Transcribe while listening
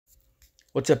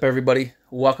What's up, everybody?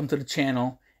 Welcome to the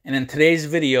channel. And in today's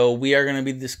video, we are going to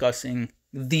be discussing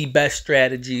the best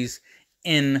strategies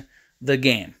in the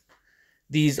game.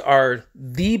 These are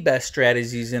the best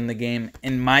strategies in the game,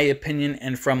 in my opinion,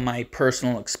 and from my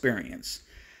personal experience.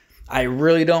 I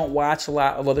really don't watch a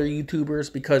lot of other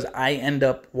YouTubers because I end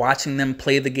up watching them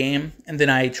play the game, and then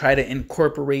I try to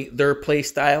incorporate their play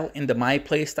style into my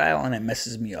play style, and it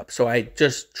messes me up. So I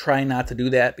just try not to do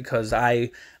that because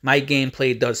my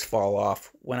gameplay does fall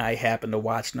off when I happen to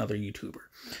watch another YouTuber.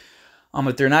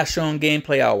 If they're not showing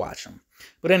gameplay, I'll watch them.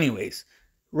 But anyways,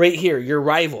 right here, your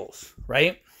rivals,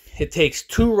 right? It takes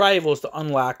 2 rivals to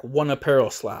unlock 1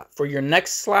 apparel slot. For your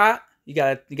next slot, you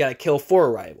gotta kill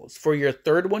 4 rivals. For your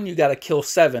third one, you gotta kill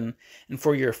 7, and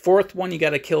for your fourth one, you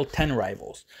gotta kill 10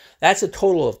 rivals. That's a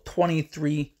total of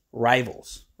 23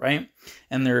 rivals, right?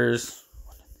 And there's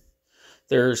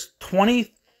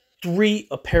 23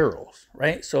 apparels,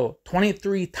 right? So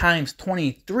 23 times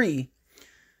 23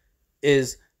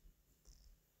 is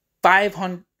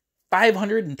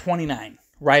 529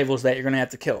 rivals that you're gonna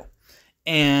have to kill,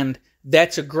 and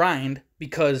that's a grind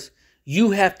because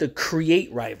you have to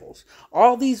create rivals.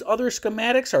 All these other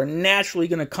schematics are naturally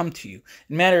going to come to you.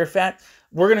 Matter of fact,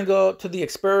 we're going to go to the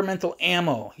experimental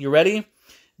ammo. You ready?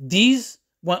 These,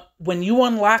 when you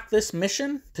unlock this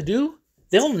mission to do,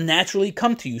 they'll naturally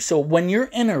come to you. So when you're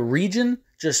in a region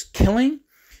just killing,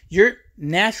 you're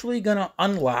naturally going to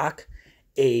unlock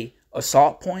a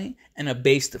assault point and a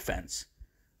base defense,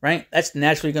 right? That's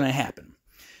naturally going to happen.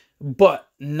 But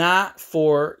not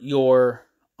for your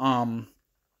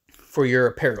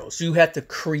apparels. You have to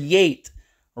create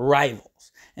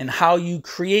rivals. And how you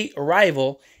create a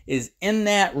rival is in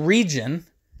that region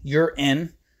you're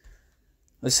in,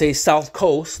 let's say South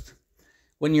Coast.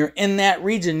 When you're in that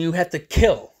region, you have to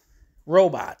kill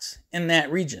robots in that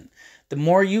region. The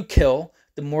more you kill,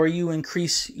 the more you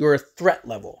increase your threat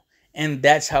level. And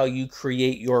that's how you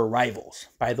create your rivals,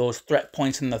 by those threat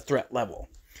points in the threat level.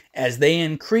 As they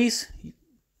increase,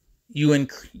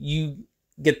 you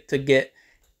get to get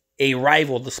a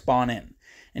rival to spawn in.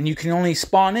 And you can only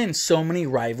spawn in so many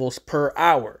rivals per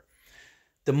hour.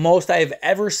 The most I've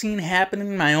ever seen happen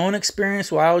in my own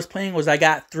experience while I was playing was I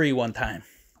got 3 one time.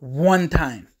 One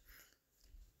time.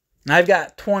 And I've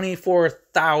got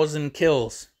 24,000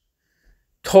 kills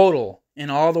total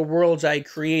in all the worlds I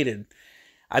created.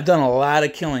 I've done a lot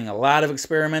of killing, a lot of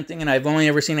experimenting, and I've only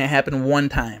ever seen it happen one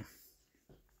time.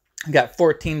 I got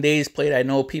 14 days played. I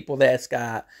know people that's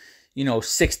got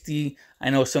 60. I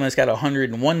know someone's got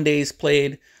 101 days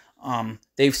played.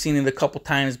 They've seen it a couple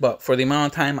times, but for the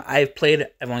amount of time I've played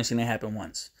it, I've only seen it happen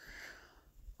once.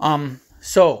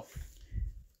 So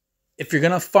if you're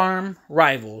going to farm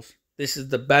rivals, this is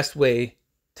the best way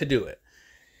to do it.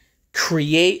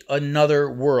 Create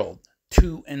another world,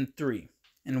 2 and 3.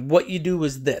 And what you do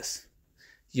is this.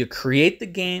 You create the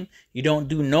game. You don't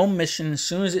do no mission. As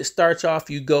soon as it starts off,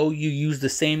 you use the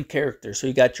same character. So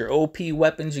you got your OP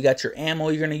weapons, you got your ammo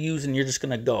you're going to use, and you're just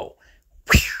going to go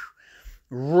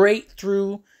right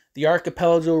through the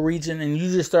archipelago region, and you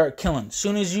just start killing. As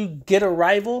soon as you get a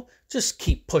rival, just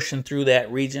keep pushing through that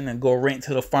region and go right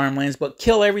into the farmlands, but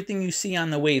kill everything you see on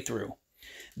the way through.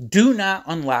 Do not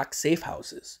unlock safe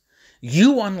houses.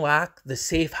 You unlock the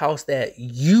safe house that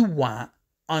you want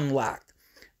unlocked.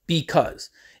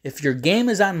 Because if your game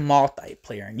is on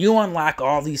multiplayer and you unlock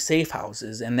all these safe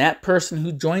houses and that person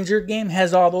who joins your game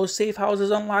has all those safe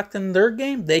houses unlocked in their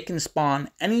game, they can spawn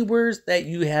anywhere that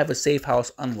you have a safe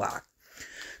house unlocked.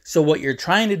 So what you're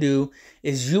trying to do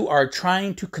is you are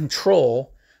trying to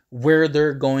control where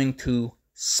they're going to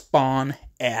spawn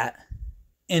at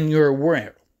in your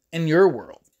world.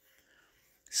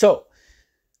 So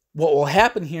what will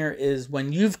happen here is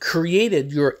when you've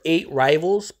created your 8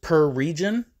 rivals per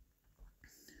region,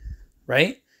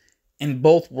 right, in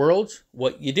both worlds,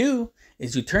 what you do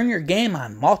is you turn your game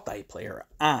on multiplayer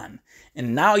on,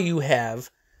 and now you have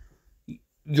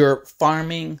your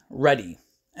farming ready.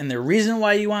 And the reason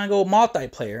why you want to go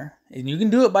multiplayer, and you can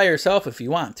do it by yourself if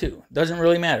you want to, doesn't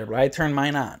really matter, but I turn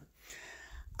mine on.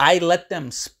 I let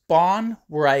them spawn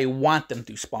where I want them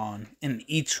to spawn in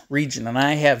each region. And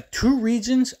I have 2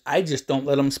 regions, I just don't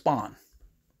let them spawn.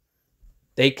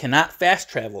 They cannot fast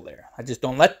travel there. I just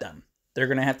don't let them. They're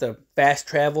going to have to fast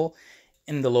travel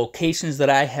in the locations that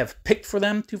I have picked for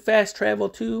them to fast travel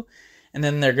to. And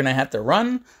then they're going to have to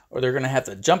run, or they're going to have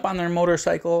to jump on their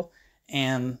motorcycle,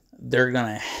 and they're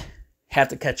going to have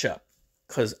to catch up.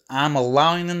 Because I'm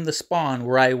allowing them to spawn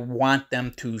where I want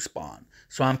them to spawn.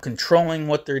 So I'm controlling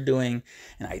what they're doing,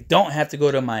 and I don't have to go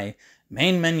to my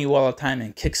main menu all the time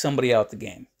and kick somebody out the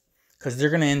game. Because they're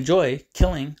going to enjoy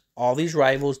killing all these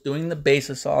rivals, doing the base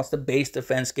assaults, the base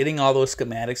defense, getting all those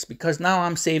schematics, because now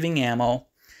I'm saving ammo,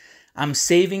 I'm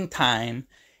saving time,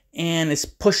 and it's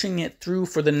pushing it through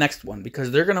for the next one, because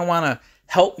they're going to want to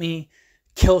help me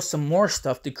kill some more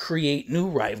stuff to create new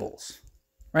rivals,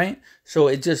 right? So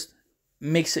it just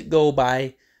makes it go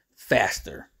by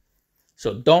faster.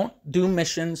 So don't do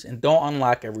missions and don't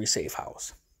unlock every safe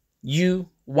house. You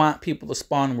want people to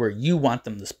spawn where you want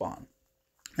them to spawn.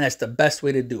 That's the best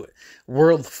way to do it.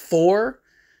 World 4,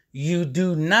 you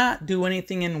do not do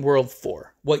anything in World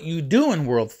 4. What you do in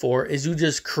World 4 is you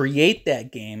just create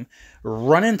that game,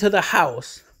 run into the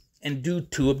house, and do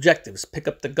 2 objectives. Pick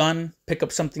up the gun, pick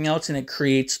up something else, and it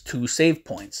creates 2 save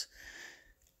points.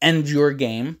 End your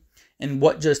game. And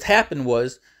what just happened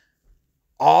was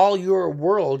all your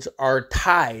worlds are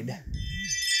tied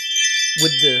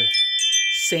with the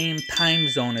same time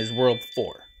zone as World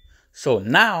 4. So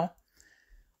now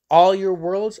all your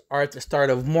worlds are at the start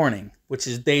of morning, which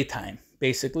is daytime,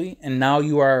 basically. And now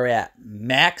you are at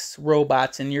max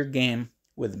robots in your game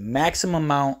with maximum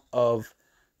amount of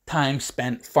time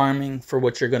spent farming for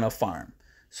what you're going to farm.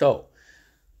 So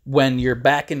when you're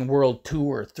back in World 2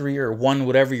 or 3 or 1,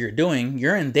 whatever you're doing,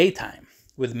 you're in daytime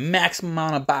with maximum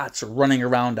amount of bots running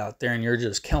around out there and you're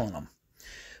just killing them.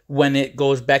 When it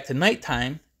goes back to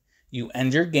nighttime, you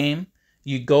end your game,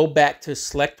 you go back to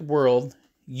select world,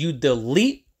 you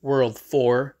delete World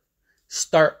 4,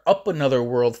 start up another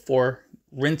World 4,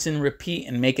 rinse and repeat,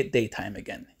 and make it daytime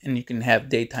again. And you can have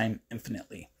daytime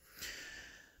infinitely.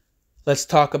 Let's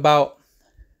talk about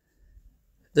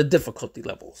the difficulty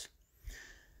levels.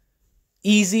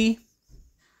 Easy,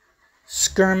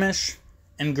 skirmish,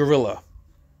 and guerrilla.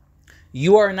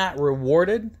 You are not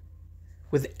rewarded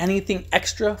with anything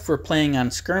extra for playing on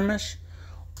skirmish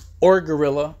or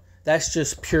guerrilla. That's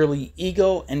just purely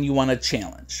ego and you want a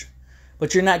challenge.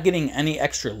 But you're not getting any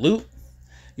extra loot.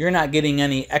 You're not getting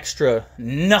any extra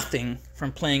nothing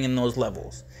from playing in those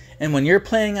levels. And when you're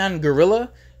playing on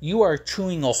guerrilla, you are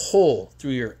chewing a hole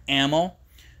through your ammo,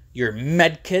 your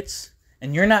med kits,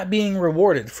 and you're not being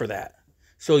rewarded for that.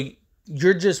 So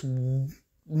you're just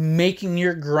making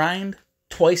your grind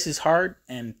twice as hard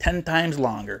and 10 times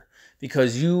longer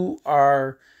because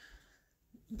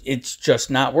it's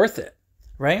just not worth it,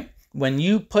 right? When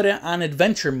you put it on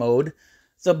adventure mode,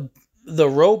 the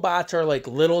robots are like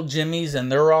little jimmies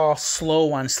and they're all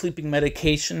slow on sleeping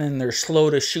medication and they're slow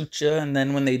to shoot you. And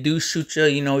then when they do shoot you,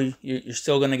 you know, you're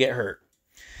still going to get hurt.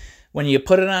 When you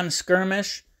put it on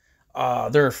skirmish,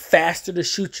 they're faster to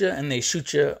shoot you and they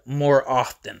shoot you more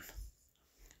often.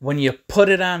 When you put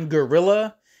it on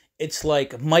guerrilla, it's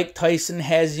like Mike Tyson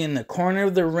has you in the corner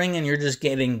of the ring and you're just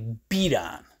getting beat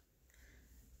on.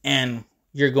 And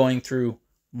you're going through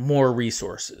more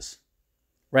resources,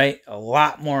 right? A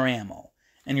lot more ammo.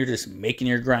 And you're just making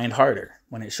your grind harder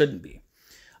when it shouldn't be.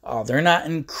 They're not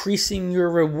increasing your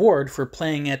reward for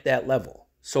playing at that level.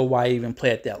 So why even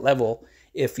play at that level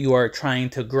if you are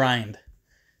trying to grind,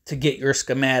 to get your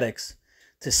schematics,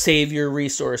 to save your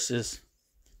resources,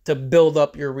 to build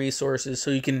up your resources so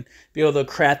you can be able to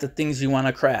craft the things you want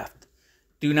to craft?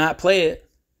 Do not play it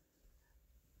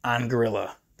on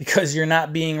guerrilla because you're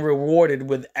not being rewarded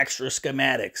with extra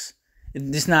schematics.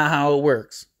 It's not how it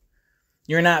works.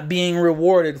 You're not being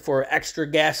rewarded for extra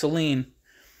gasoline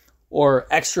or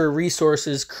extra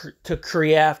resources to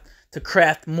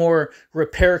craft more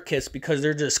repair kits because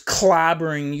they're just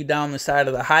clobbering you down the side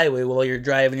of the highway while you're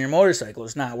driving your motorcycle.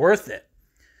 It's not worth it.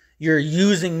 You're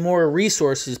using more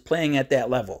resources playing at that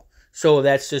level. So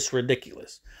that's just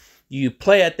ridiculous. You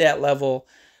play at that level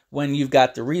when you've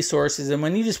got the resources, and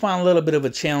when you just want a little bit of a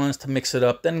challenge to mix it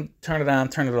up, then turn it on,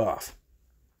 turn it off.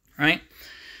 All right?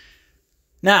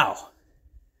 Now,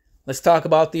 let's talk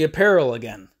about the apparel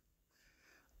again.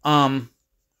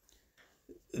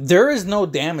 There is no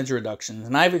damage reduction,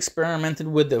 and I've experimented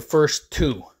with the first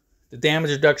 2. The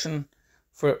damage reduction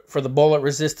for the bullet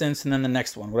resistance, and then the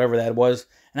next one, whatever that was.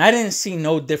 And I didn't see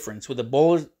no difference with the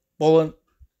bullet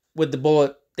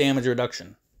damage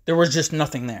reduction. There was just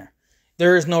nothing there.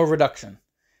 There is no reduction.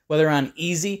 Whether on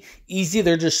easy,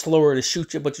 they're just slower to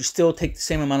shoot you, but you still take the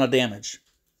same amount of damage.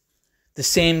 The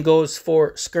same goes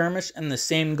for skirmish, and the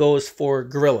same goes for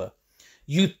guerrilla.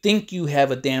 You think you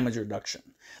have a damage reduction.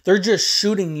 They're just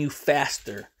shooting you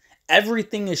faster.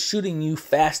 Everything is shooting you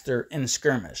faster in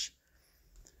skirmish,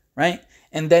 right?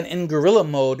 And then in guerrilla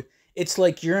mode, it's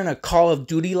like you're in a Call of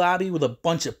Duty lobby with a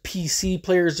bunch of PC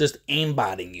players just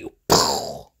aimbotting you.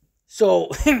 So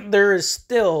there is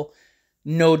still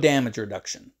no damage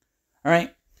reduction. All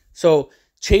right? So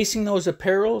chasing those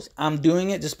apparels, I'm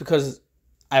doing it just because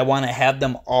I want to have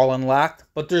them all unlocked,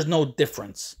 but there's no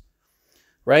difference,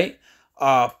 right?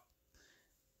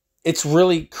 it's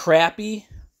really crappy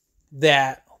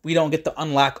that we don't get to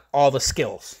unlock all the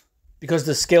skills, because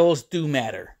the skills do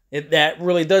matter. That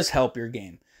really does help your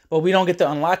game. But we don't get to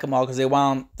unlock them all because they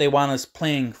want us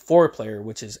playing 4-player,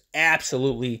 which is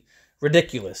absolutely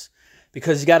ridiculous.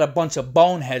 Because you got a bunch of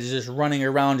boneheads just running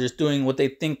around, just doing what they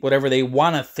think, whatever they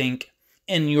want to think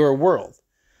in your world.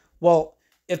 Well,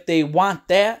 if they want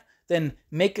that, then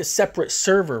make a separate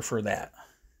server for that.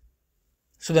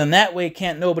 So then that way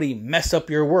can't nobody mess up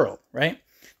your world, right?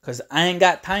 Because I ain't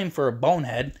got time for a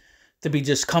bonehead to be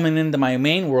just coming into my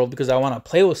main world because I want to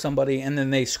play with somebody and then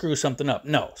they screw something up.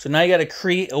 No. So now you got to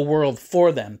create a world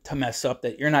for them to mess up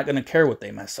that you're not going to care what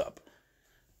they mess up.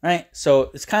 Right?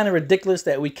 So it's kind of ridiculous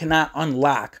that we cannot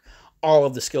unlock all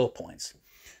of the skill points.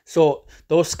 So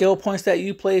those skill points that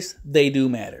you place, they do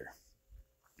matter.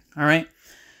 All right?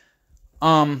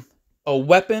 A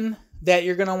weapon that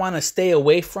you're going to want to stay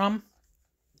away from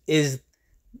is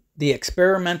the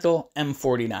experimental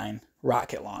M49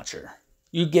 rocket launcher.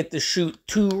 You get to shoot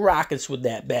 2 rockets with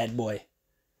that bad boy.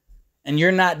 And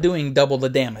you're not doing double the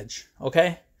damage,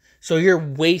 okay? So you're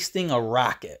wasting a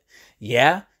rocket.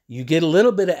 Yeah, you get a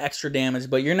little bit of extra damage,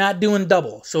 but you're not doing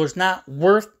double. So it's not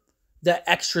worth the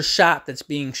extra shot that's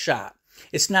being shot.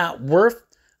 It's not worth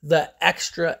the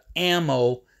extra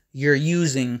ammo you're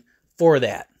using for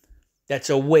that. That's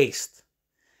a waste.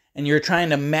 And you're trying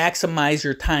to maximize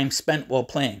your time spent while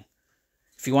playing.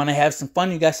 If you want to have some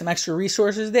fun, you got some extra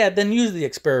resources there, then use the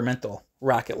experimental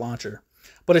rocket launcher.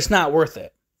 But it's not worth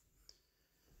it.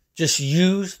 Just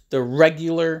use the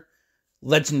regular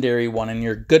legendary one and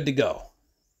you're good to go.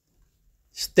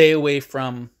 Stay away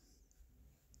from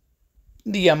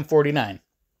the M49.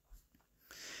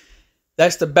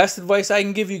 That's the best advice I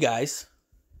can give you guys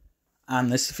on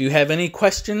this. If you have any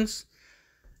questions,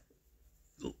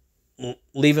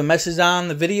 leave a message on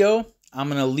the video. I'm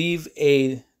going to leave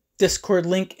a Discord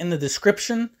link in the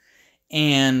description,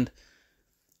 and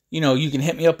you can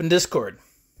hit me up in Discord.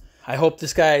 I hope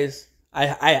this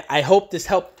I hope this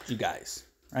helped you guys,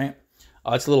 right?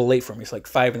 It's a little late for me. It's like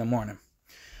 5 in the morning.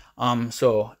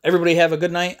 So everybody have a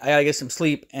good night. I gotta get some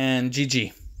sleep, and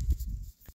GG.